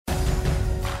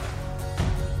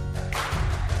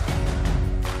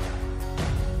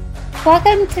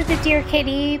Welcome to the Dear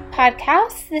Katie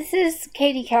podcast. This is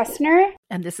Katie Kessner.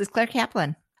 And this is Claire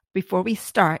Kaplan. Before we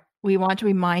start, we want to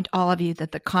remind all of you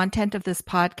that the content of this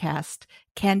podcast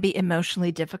can be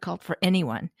emotionally difficult for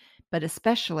anyone, but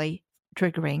especially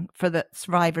triggering for the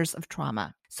survivors of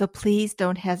trauma. So please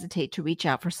don't hesitate to reach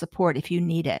out for support if you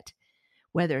need it,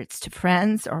 whether it's to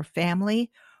friends or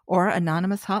family or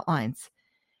anonymous hotlines.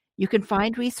 You can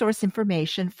find resource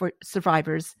information for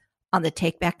survivors on the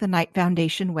Take Back the Night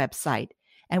Foundation website,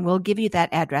 and we'll give you that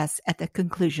address at the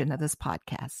conclusion of this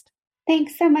podcast.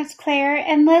 Thanks so much, Claire.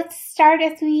 And let's start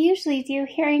as we usually do,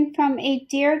 hearing from a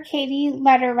Dear Katie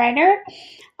letter writer,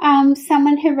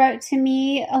 someone who wrote to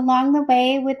me along the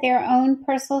way with their own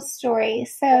personal story.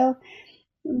 So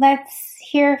let's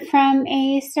hear from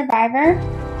a survivor.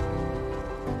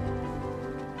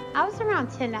 I was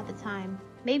around 10 at the time,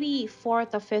 maybe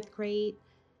 4th or 5th grade.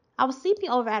 I was sleeping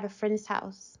over at a friend's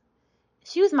house.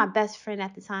 She was my best friend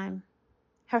at the time.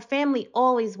 Her family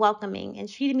always welcoming and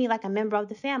treated me like a member of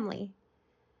the family.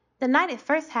 The night it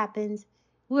first happened,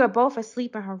 we were both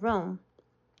asleep in her room.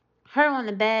 Her on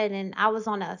the bed and I was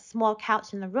on a small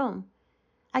couch in the room.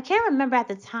 I can't remember at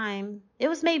the time. It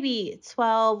was maybe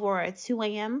 12 or 2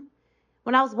 a.m.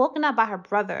 when I was woken up by her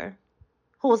brother,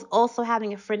 who was also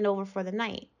having a friend over for the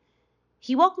night.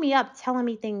 He woke me up telling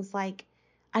me things like,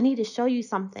 "I need to show you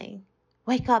something.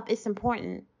 Wake up, it's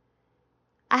important."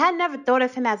 I had never thought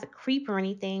of him as a creep or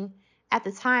anything at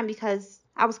the time because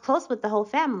I was close with the whole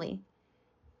family.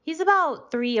 He's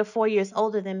about 3 or 4 years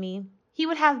older than me. He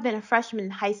would have been a freshman in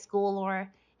high school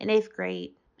or in 8th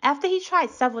grade. After he tried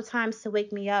several times to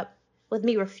wake me up, with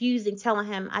me refusing, telling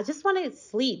him, "I just want to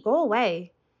sleep, go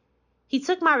away." He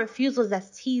took my refusals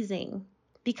as teasing.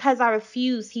 Because I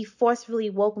refused, he forcefully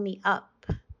woke me up.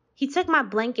 He took my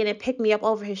blanket and picked me up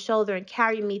over his shoulder and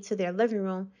carried me to their living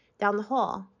room down the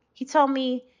hall. He told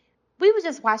me we would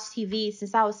just watch TV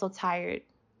since I was so tired.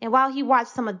 And while he watched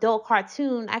some adult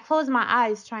cartoon, I closed my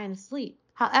eyes trying to sleep.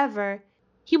 However,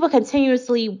 he would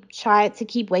continuously try to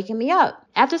keep waking me up.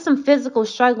 After some physical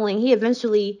struggling, he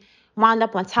eventually wound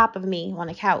up on top of me on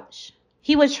the couch.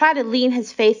 He would try to lean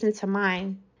his face into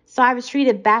mine, so I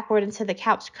retreated backward into the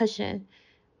couch cushion.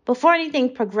 Before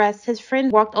anything progressed, his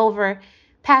friend walked over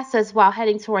past us while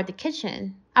heading toward the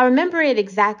kitchen. I remember it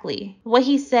exactly, what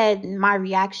he said and my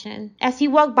reaction. As he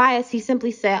walked by us, he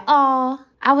simply said, "Aw."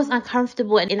 I was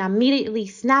uncomfortable and immediately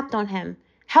snapped on him,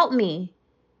 "Help me."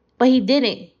 But he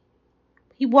didn't.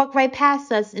 He walked right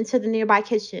past us into the nearby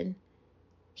kitchen.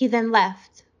 He then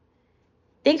left.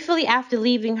 Thankfully, after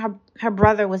leaving, her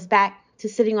brother was back to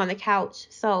sitting on the couch,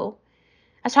 so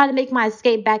I tried to make my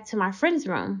escape back to my friend's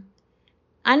room.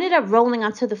 I ended up rolling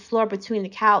onto the floor between the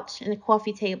couch and the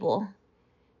coffee table.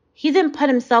 He then put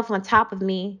himself on top of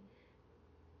me,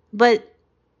 but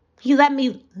he let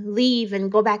me leave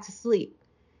and go back to sleep.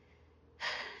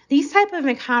 These type of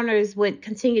encounters would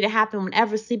continue to happen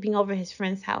whenever sleeping over his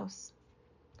friend's house.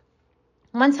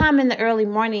 One time in the early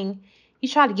morning, he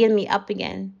tried to get me up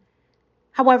again.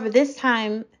 However, this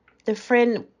time, the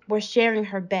friend was sharing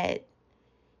her bed.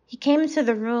 He came into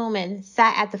the room and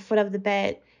sat at the foot of the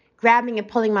bed, grabbing and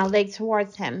pulling my leg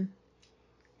towards him,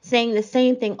 saying the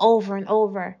same thing over and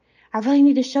over. "I really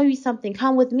need to show you something.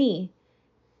 Come with me."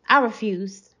 I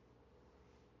refused.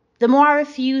 The more I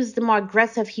refused, the more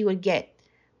aggressive he would get,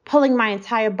 pulling my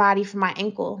entire body from my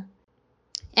ankle.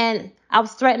 And I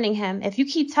was threatening him, "If you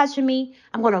keep touching me,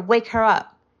 I'm going to wake her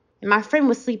up." And my friend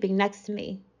was sleeping next to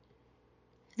me.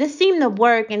 This seemed to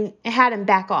work and it had him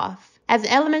back off. As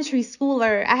an elementary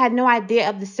schooler, I had no idea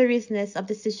of the seriousness of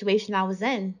the situation I was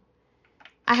in.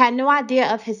 I had no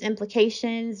idea of his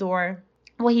implications or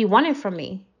what he wanted from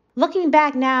me. Looking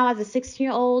back now as a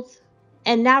 16-year-old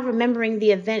and now remembering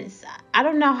the events, I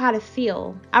don't know how to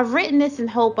feel. I've written this in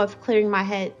hope of clearing my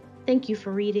head. Thank you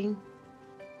for reading.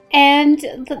 And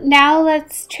now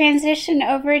let's transition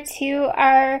over to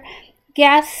our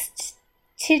guest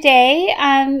today.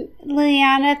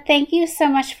 Liliana, thank you so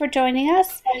much for joining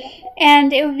us.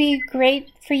 And it would be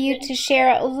great for you to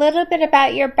share a little bit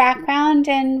about your background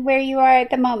and where you are at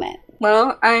the moment.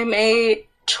 Well, I'm a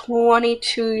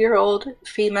 22-year-old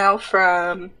female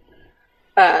from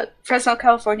Fresno,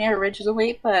 California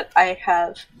originally, but I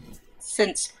have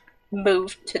since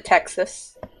moved to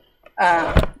Texas.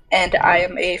 And I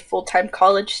am a full-time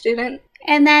college student.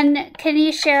 And then can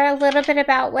you share a little bit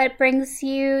about what brings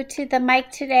you to the mic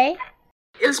today?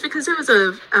 It was because it was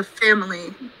a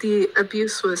family. The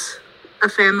abuse was a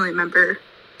family member,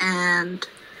 and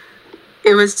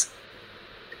it was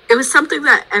something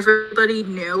that everybody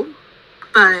knew,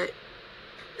 but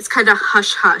it's kind of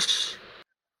hush-hush.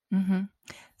 Mm-hmm.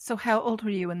 So how old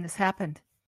were you when this happened?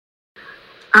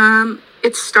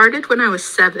 It started when I was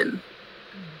 7,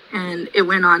 and it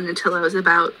went on until I was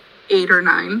about 8 or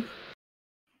 9.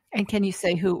 And can you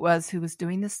say who it was who was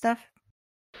doing this stuff?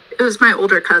 It was my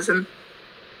older cousin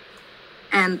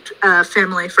and a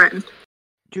family friend.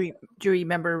 Do you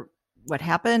remember what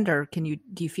happened, or do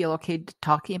you feel okay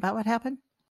talking about what happened?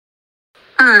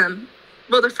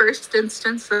 Well, the first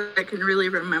instance that I can really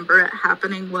remember it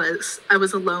happening was I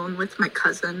was alone with my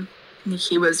cousin, and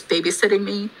he was babysitting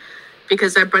me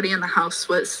because everybody in the house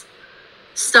was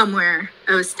somewhere.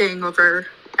 I was staying over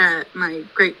at my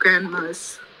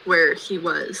great-grandma's where he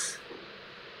was,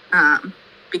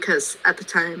 because at the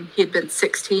time he had been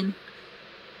 16.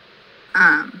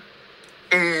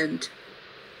 And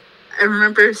I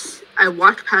remember I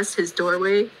walked past his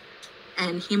doorway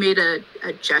and he made a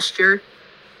gesture,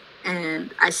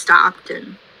 and I stopped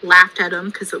and laughed at him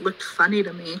because it looked funny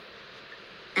to me.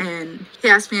 And he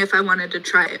asked me if I wanted to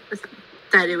try it with him,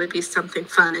 that it would be something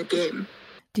fun, a game.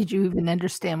 Did you even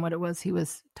understand what it was he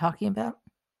was talking about?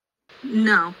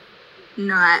 No,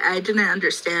 I didn't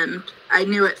understand. I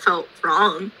knew it felt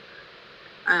wrong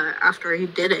after he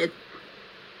did it.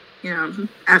 You know,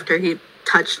 after he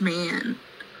touched me and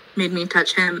made me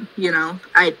touch him, you know,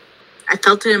 I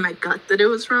felt it in my gut that it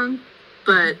was wrong,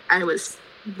 but I was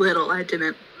little. I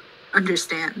didn't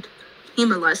understand. He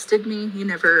molested me. He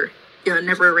never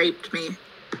raped me.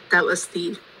 That was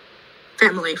the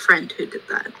family friend who did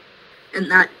that.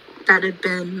 And that had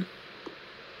been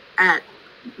at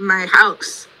my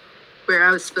house where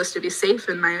I was supposed to be safe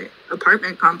in my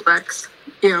apartment complex.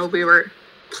 You know, we were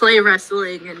play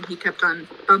wrestling and he kept on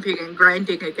bumping and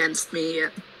grinding against me.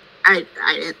 And I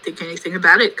didn't think anything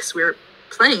about it because we were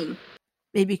playing.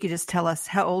 Maybe you could just tell us,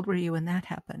 how old were you when that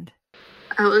happened?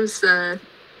 I was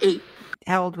 8.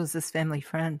 How old was this family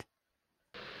friend?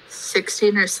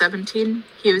 16 or 17.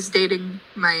 He was dating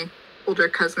my older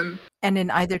cousin. And in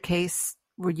either case,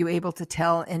 were you able to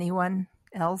tell anyone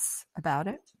else about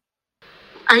it?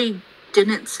 I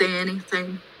didn't say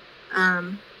anything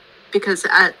because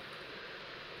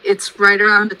it's right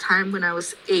around the time when I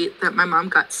was 8 that my mom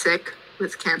got sick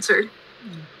with cancer.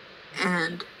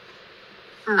 And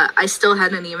I still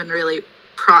hadn't even really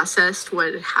processed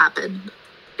what had happened.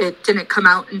 It didn't come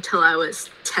out until I was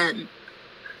 10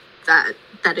 that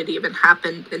it even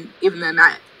happened. And even then,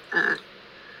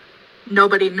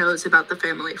 nobody knows about the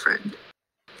family friend.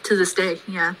 To this day,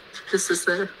 yeah. This is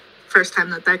the first time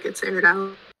that gets aired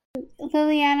out.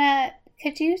 Liliana,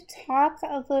 could you talk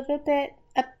a little bit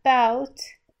about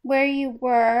where you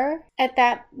were at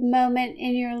that moment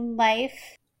in your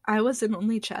life? I was an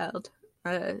only child.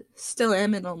 Still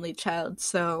am an only child,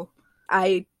 so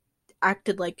I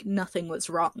acted like nothing was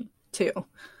wrong, too.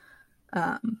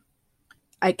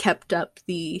 I kept up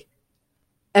the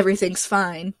everything's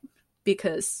fine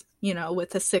because, you know,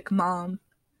 with a sick mom,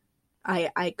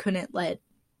 I couldn't let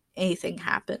anything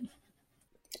happen.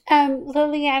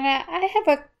 Liliana, I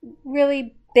have a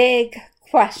really big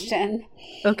question.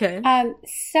 Okay.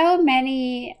 So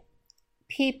many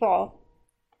people,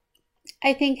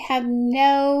 I think,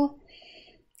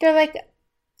 they're like,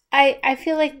 I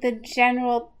feel like the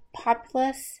general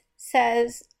populace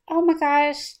says, oh my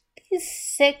gosh,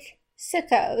 these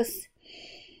sickos.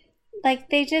 Like,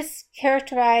 they just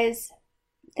characterize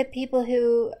the people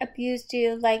who abused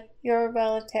you, like your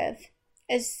relative,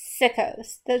 as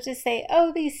sickos. They'll just say,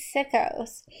 oh, these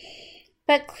sickos.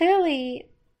 But clearly,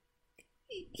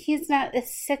 he's not a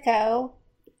sicko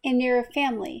in your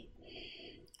family.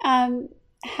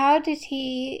 How did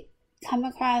he come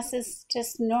across as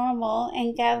just normal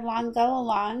and get along, go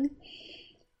along?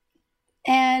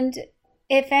 And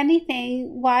if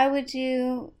anything, why would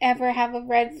you ever have a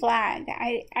red flag?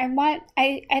 I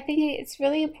think it's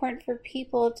really important for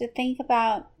people to think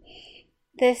about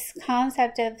this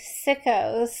concept of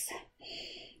sickos.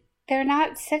 They're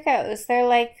not sickos. They're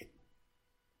like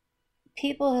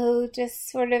people who just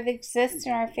sort of exist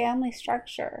in our family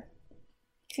structure.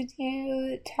 Could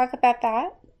you talk about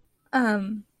that?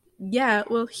 Yeah,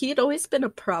 well, he'd always been a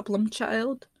problem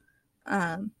child.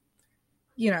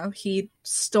 You know, he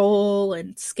stole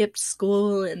and skipped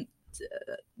school and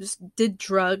just did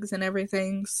drugs and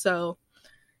everything. So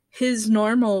his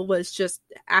normal was just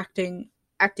acting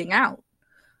out.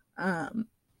 And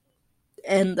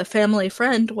the family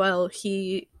friend, well,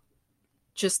 he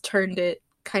just turned it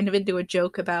kind of into a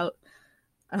joke about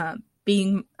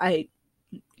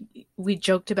we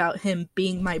joked about him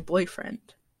being my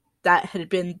boyfriend. That had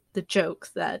been the joke,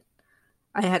 that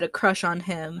I had a crush on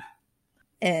him.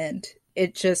 And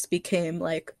it just became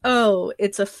like, oh,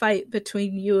 it's a fight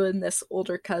between you and this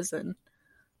older cousin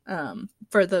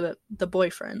for the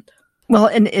boyfriend. Well,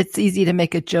 and it's easy to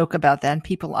make a joke about that. And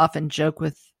people often joke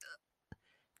with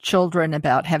children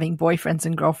about having boyfriends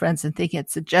and girlfriends and think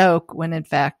it's a joke when in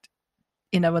fact,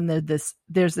 when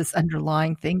there's this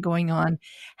underlying thing going on.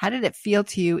 How did it feel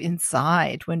to you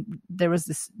inside when there was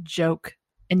this joke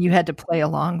and you had to play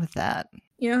along with that?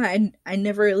 I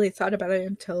never really thought about it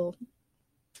until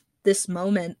this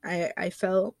moment. I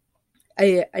felt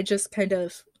I just kind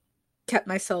of kept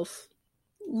myself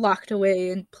locked away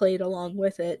and played along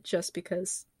with it just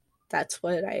because that's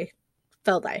what I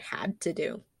felt I had to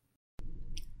do.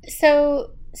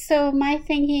 So my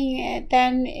thinking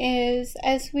then is,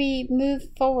 as we move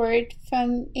forward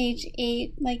from age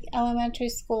 8, like elementary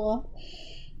school,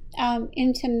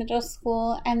 into middle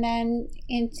school and then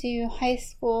into high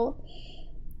school,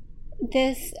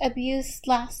 this abuse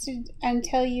lasted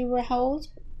until you were how old?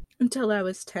 Until I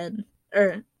was 10.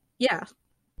 Yeah.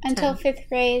 Until 10. 5th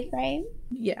grade, right?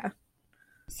 Yeah.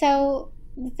 So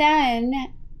then,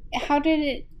 how did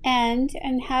it end,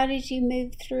 and how did you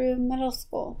move through middle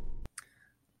school?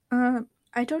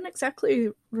 I don't exactly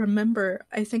remember.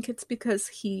 I think it's because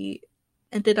he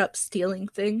ended up stealing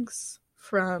things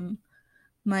from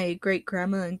my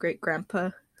great-grandma and great-grandpa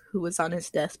who was on his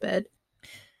deathbed.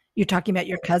 You're talking about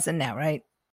your cousin now, right?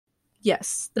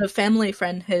 Yes. The family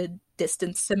friend had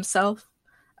distanced himself.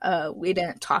 We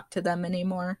didn't talk to them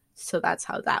anymore, so that's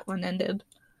how that one ended.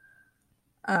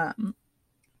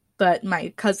 But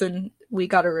my cousin, we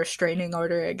got a restraining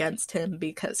order against him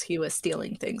because he was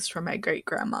stealing things from my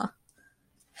great-grandma.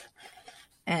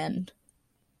 And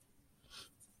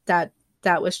that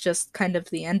was just kind of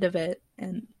the end of it.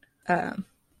 And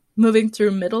moving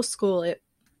through middle school, it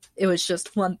was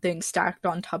just one thing stacked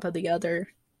on top of the other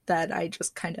that I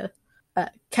just kind of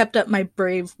kept up my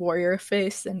brave warrior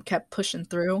face and kept pushing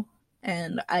through.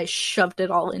 And I shoved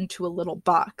it all into a little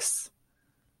box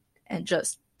and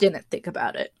just didn't think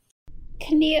about it.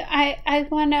 I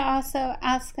want to also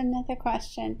ask another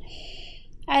question.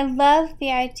 I love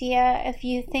the idea of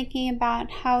you thinking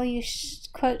about how you,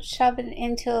 quote, shove it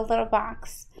into a little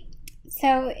box.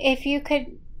 So if you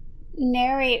could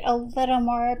narrate a little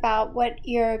more about what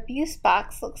your abuse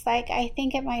box looks like, I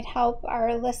think it might help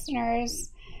our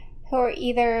listeners who are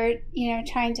either,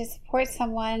 trying to support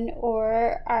someone,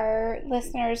 or our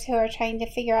listeners who are trying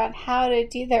to figure out how to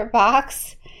do their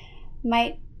box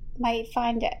might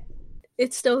find it.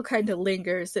 It still kind of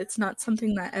lingers. It's not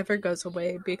something that ever goes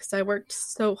away because I worked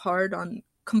so hard on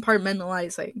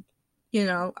compartmentalizing.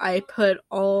 I put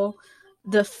all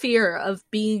the fear of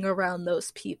being around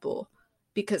those people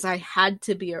because I had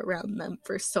to be around them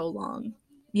for so long.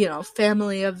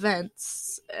 Family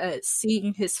events,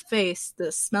 seeing his face,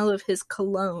 the smell of his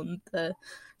cologne, the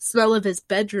smell of his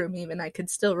bedroom even, I could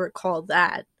still recall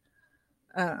that.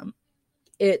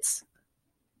 It's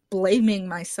blaming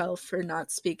myself for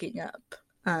not speaking up,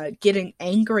 getting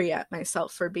angry at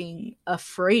myself for being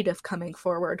afraid of coming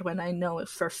forward when I know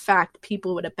for a fact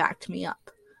people would have backed me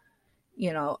up.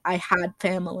 I had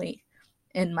family,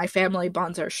 and my family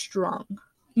bonds are strong.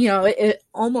 It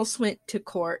almost went to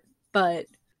court, but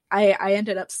I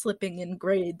ended up slipping in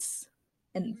grades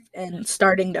and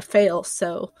starting to fail,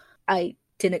 so I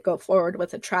didn't go forward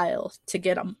with a trial to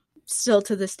get him. Still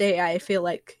to this day, I feel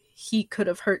like he could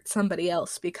have hurt somebody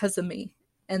else because of me,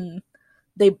 and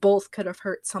they both could have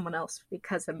hurt someone else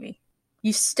because of me.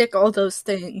 You stick all those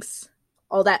things,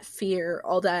 all that fear,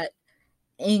 all that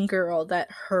anger, all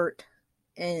that hurt,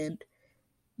 and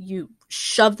you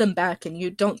shove them back and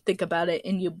you don't think about it,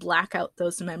 and you black out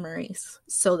those memories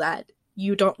so that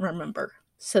you don't remember,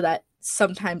 so that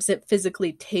sometimes it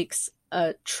physically takes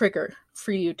a trigger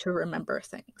for you to remember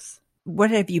things. What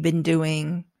have you been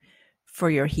doing for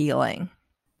your healing?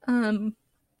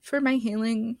 For my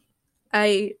healing,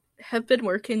 I have been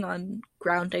working on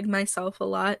grounding myself a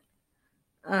lot.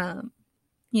 And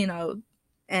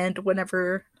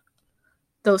whenever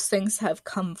those things have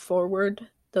come forward,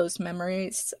 those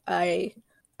memories, I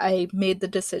made the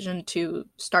decision to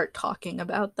start talking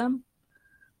about them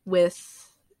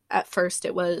with, at first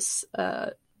it was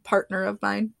a partner of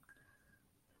mine,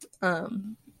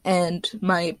 and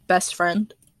my best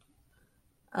friend.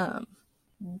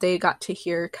 They got to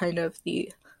hear kind of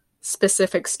the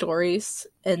specific stories,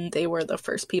 and they were the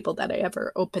first people that I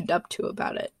ever opened up to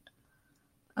about it.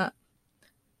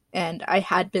 And I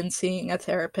had been seeing a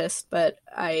therapist, but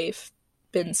I've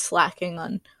been slacking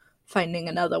on finding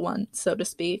another one, so to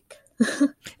speak.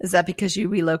 Is that because you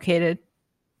relocated?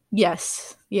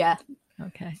 Yes. Yeah.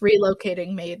 Okay.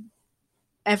 Relocating made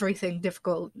everything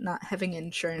difficult, not having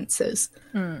insurances.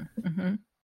 Mm-hmm.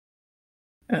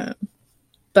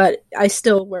 But I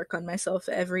still work on myself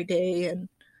every day, and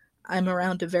I'm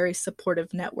around a very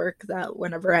supportive network that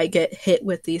whenever I get hit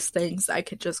with these things, I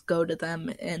could just go to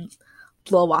them and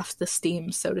blow off the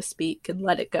steam, so to speak, and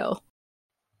let it go.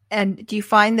 And do you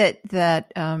find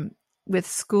that with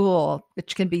school,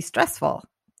 which can be stressful,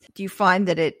 do you find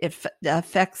that it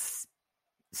affects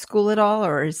school at all,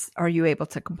 or are you able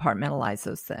to compartmentalize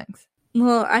those things?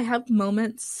 Well, I have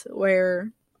moments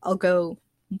where I'll go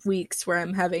weeks where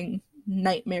I'm having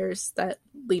nightmares that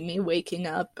leave me waking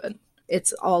up, and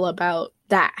it's all about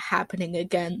that happening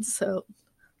again. So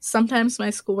sometimes my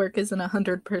schoolwork isn't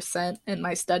 100% and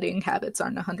my studying habits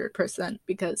aren't 100%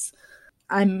 because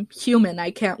I'm human.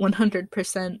 I can't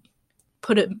 100%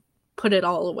 put it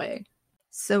all away.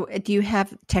 So do you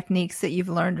have techniques that you've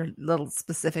learned or little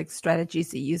specific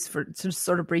strategies that you use to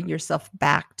sort of bring yourself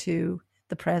back to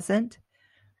the present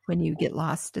when you get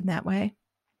lost in that way?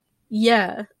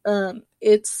 Yeah,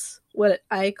 it's what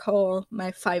I call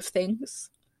my 5 things.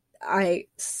 I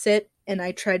sit and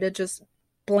I try to just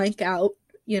blank out,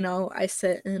 I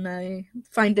sit and I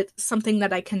find it something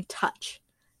that I can touch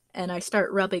and I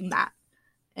start rubbing that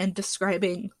and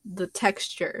describing the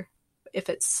texture, if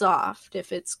it's soft,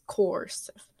 if it's coarse,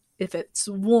 if it's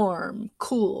warm,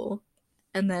 cool.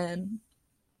 And then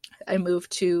I move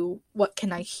to what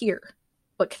can I hear?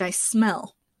 What can I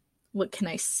smell? What can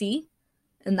I see?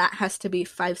 And that has to be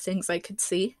 5 things I could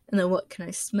see. And then what can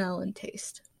I smell and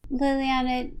taste?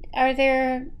 Liliana, are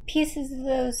there pieces of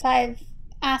those 5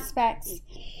 aspects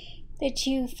that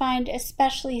you find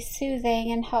especially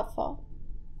soothing and helpful?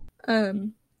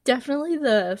 Definitely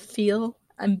the feel.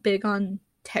 I'm big on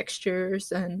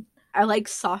textures and I like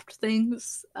soft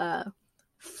things.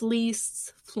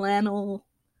 Fleece, flannel,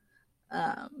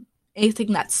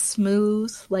 anything that's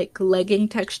smooth, like legging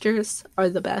textures are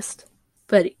the best.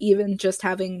 But even just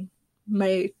having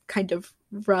my kind of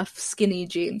rough, skinny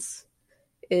jeans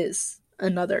is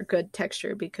another good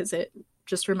texture because it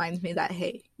just reminds me that,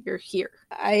 hey, you're here.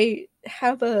 I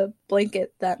have a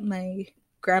blanket that my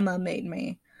grandma made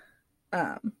me.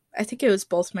 I think it was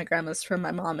both my grandmas from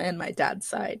my mom and my dad's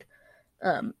side.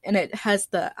 And it has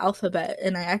the alphabet,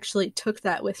 and I actually took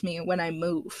that with me when I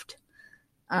moved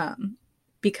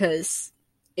because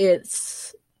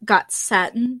it's got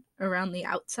satin around the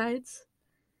outsides,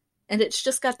 and it's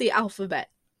just got the alphabet.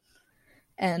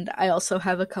 And I also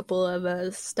have a couple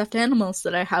of stuffed animals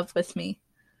that I have with me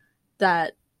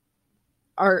that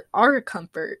are a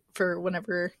comfort for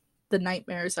whenever the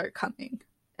nightmares are coming.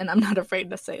 And I'm not afraid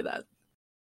to say that.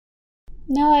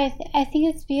 No, I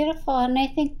think it's beautiful, and I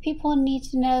think people need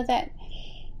to know that,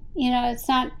 it's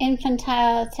not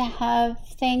infantile to have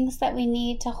things that we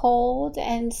need to hold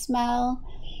and smell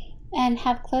and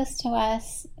have close to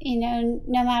us, no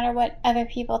matter what other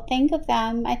people think of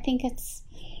them. I think it's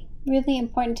really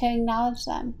important to acknowledge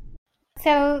them.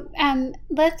 So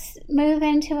let's move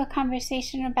into a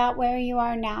conversation about where you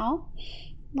are now,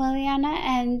 Liliana.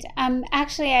 And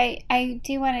actually, I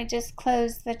do want to just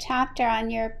close the chapter on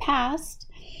your past.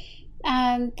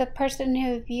 The person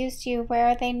who abused you, where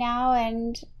are they now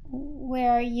and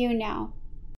where are you now?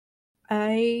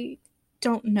 I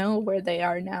don't know where they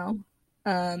are now.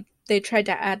 They tried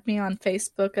to add me on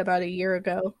Facebook about a year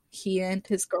ago, he and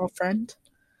his girlfriend.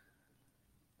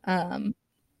 I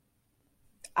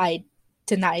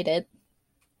denied it.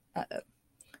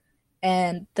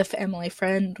 And the family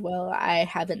friend, well, I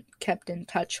haven't kept in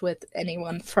touch with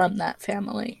anyone from that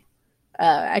family.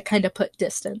 I kind of put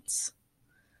distance.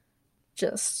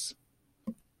 Just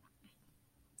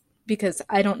because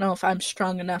I don't know if I'm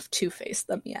strong enough to face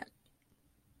them yet.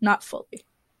 Not fully.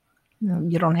 No,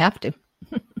 you don't have to.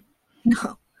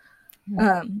 No.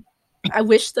 I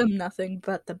wish them nothing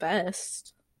but the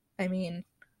best. I mean,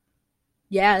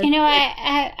 yeah.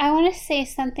 I want to say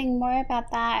something more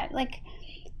about that. Like,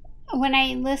 when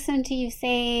I listened to you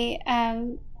say,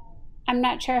 I'm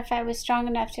not sure if I was strong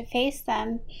enough to face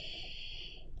them,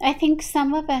 I think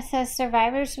some of us as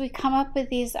survivors, we come up with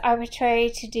these arbitrary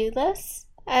to-do lists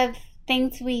of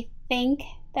things we think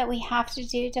that we have to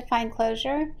do to find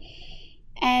closure.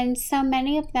 And so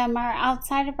many of them are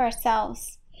outside of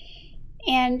ourselves.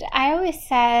 And I always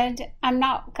said, I'm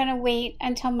not going to wait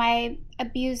until my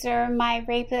abuser, my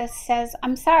rapist says,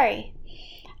 I'm sorry.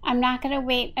 I'm not going to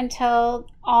wait until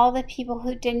all the people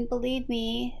who didn't believe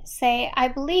me say, I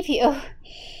believe you.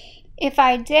 If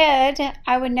I did,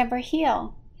 I would never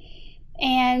heal.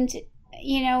 And,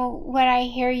 what I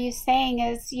hear you saying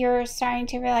is you're starting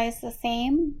to realize the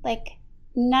same. Like,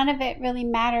 none of it really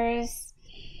matters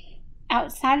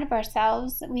outside of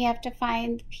ourselves. We have to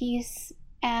find peace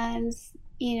and,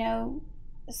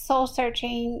 soul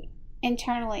searching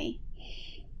internally.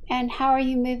 And how are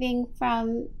you moving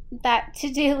from that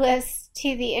to-do list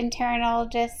to the internal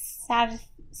just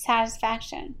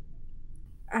satisfaction?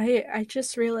 I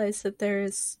just realized that there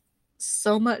is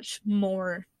so much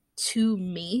more to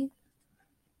me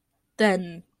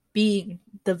than being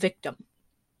the victim.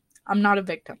 I'm not a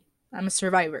victim. I'm a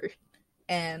survivor.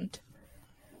 And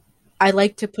I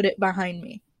like to put it behind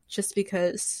me just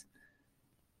because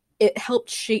it helped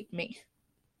shape me.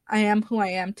 I am who I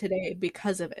am today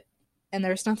because of it. And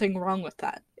there's nothing wrong with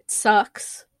that. It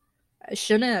sucks. I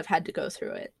shouldn't have had to go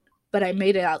through it, but I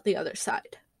made it out the other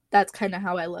side. That's kind of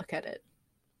how I look at it.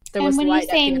 And when you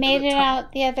say made it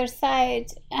out the other side,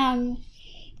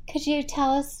 could you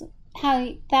tell us how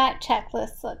that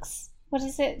checklist looks? What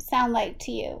does it sound like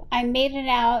to you? I made it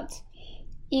out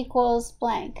equals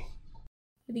blank.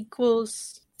 It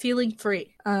equals feeling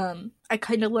free. I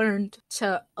kind of learned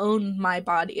to own my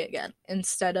body again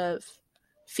instead of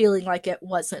feeling like it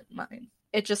wasn't mine.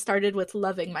 It just started with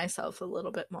loving myself a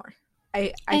little bit more.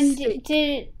 Did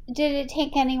it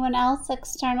take anyone else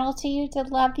external to you to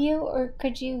love you, or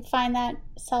could you find that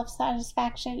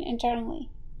self-satisfaction internally?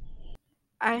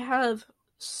 I have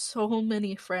so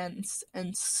many friends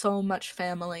and so much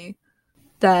family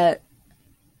that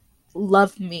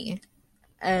love me,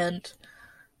 and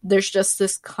there's just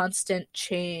this constant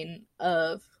chain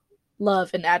of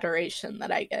love and adoration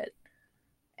that I get,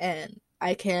 and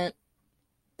I can't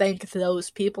thank those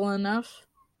people enough.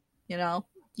 You know,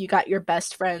 you got your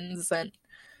best friends and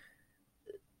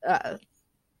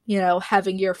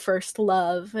having your first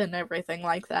love and everything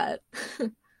like that.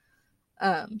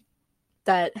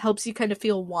 That helps you kind of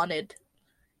feel wanted.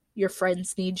 Your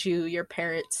friends need you, your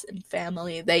parents and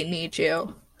family, they need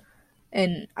you.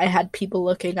 And I had people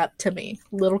looking up to me,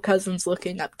 little cousins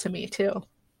looking up to me too.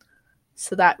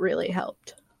 So that really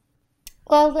helped.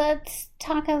 Well, let's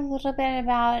talk a little bit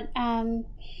about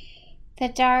the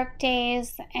dark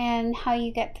days and how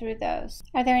you get through those.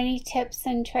 Are there any tips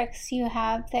and tricks you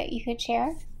have that you could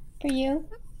share for you?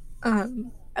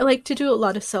 I like to do a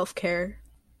lot of self-care.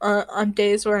 On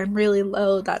days where I'm really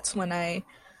low, that's when I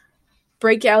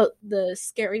break out the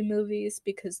scary movies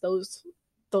because those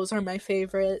are my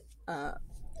favorite. I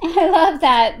love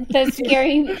that.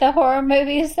 The horror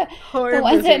movies, the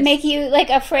ones that make you like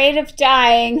afraid of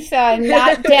dying, so I'm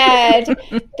not dead,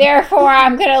 therefore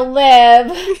I'm gonna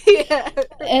live. Yeah.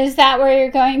 Is that where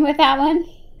you're going with that one?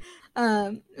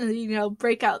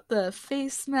 Break out the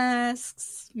face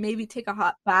masks, maybe take a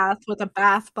hot bath with a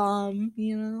bath bomb,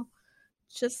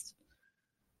 just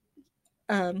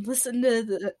listen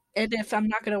to and if I'm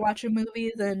not gonna watch a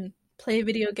movie, then play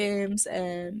video games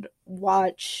and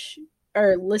watch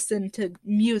or listen to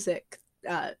music.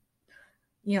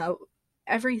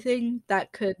 Everything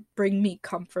that could bring me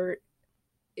comfort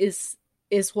is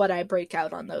what I break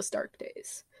out on those dark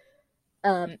days.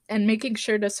 And making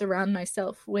sure to surround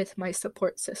myself with my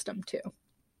support system too.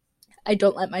 I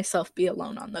don't let myself be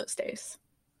alone on those days.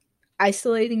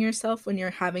 Isolating yourself when you're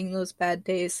having those bad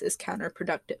days is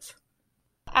counterproductive.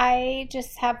 I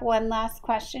just have one last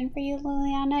question for you,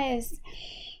 Liliana, is,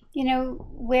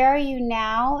 where are you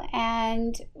now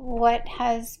and what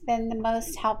has been the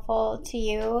most helpful to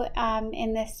you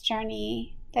in this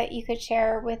journey that you could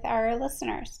share with our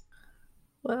listeners?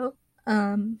 Well,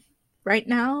 right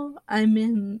now I'm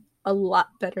in a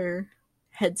lot better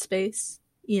headspace.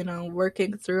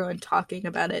 Working through and talking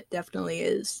about it definitely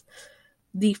is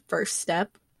the first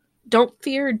step. Don't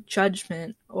fear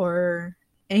judgment or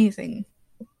anything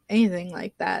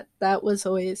like that. That was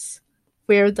always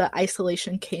where the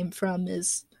isolation came from,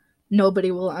 is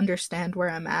nobody will understand where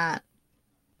I'm at.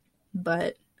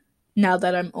 But now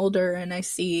that I'm older and I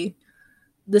see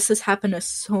this has happened to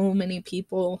so many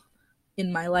people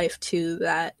in my life too,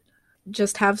 that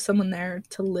just have someone there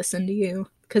to listen to you,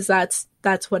 because that's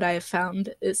what I have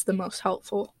found is the most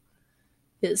helpful,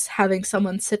 is having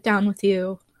someone sit down with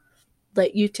you,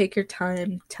 let you take your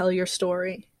time, tell your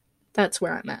story. That's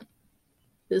where I'm at.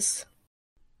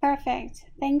 Perfect.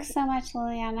 Thanks so much,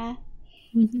 Liliana.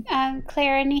 Mm-hmm.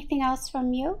 Claire, anything else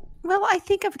from you? Well, I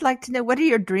think I would like to know, what are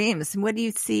your dreams and what do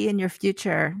you see in your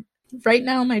future? Right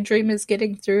now, my dream is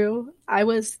getting through. I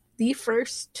was the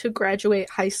first to graduate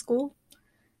high school,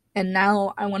 and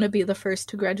now I want to be the first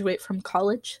to graduate from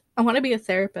college. I want to be a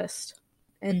therapist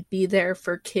and be there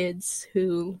for kids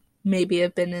who maybe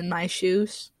have been in my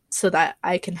shoes so that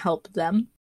I can help them.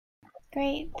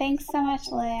 Great. Thanks so much,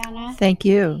 Liliana. Thank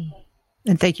you.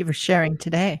 And thank you for sharing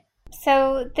today.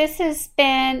 So this has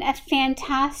been a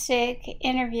fantastic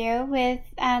interview with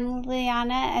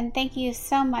Liliana, and thank you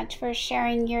so much for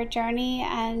sharing your journey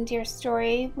and your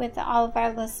story with all of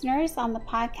our listeners on the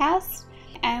podcast.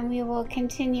 And we will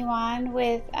continue on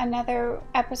with another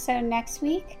episode next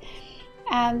week.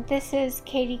 This is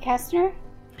Katie Kestner.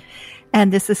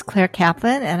 And this is Claire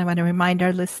Kaplan, and I want to remind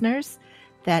our listeners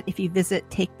that if you visit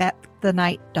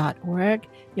takebackthenight.org,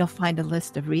 you'll find a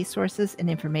list of resources and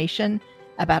information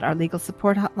about our legal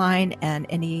support hotline and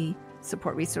any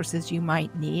support resources you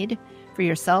might need for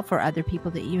yourself or other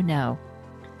people that you know.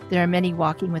 There are many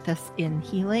walking with us in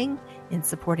healing, in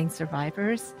supporting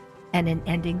survivors, and in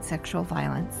ending sexual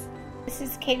violence. This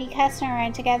is Katie Kestner,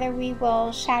 and together we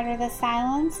will shatter the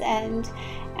silence and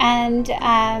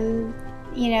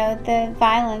the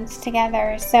violence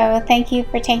together. So thank you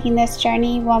for taking this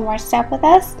journey one more step with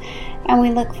us, and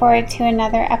we look forward to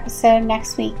another episode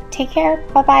next week. Take care.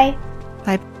 Bye-bye.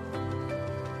 Bye.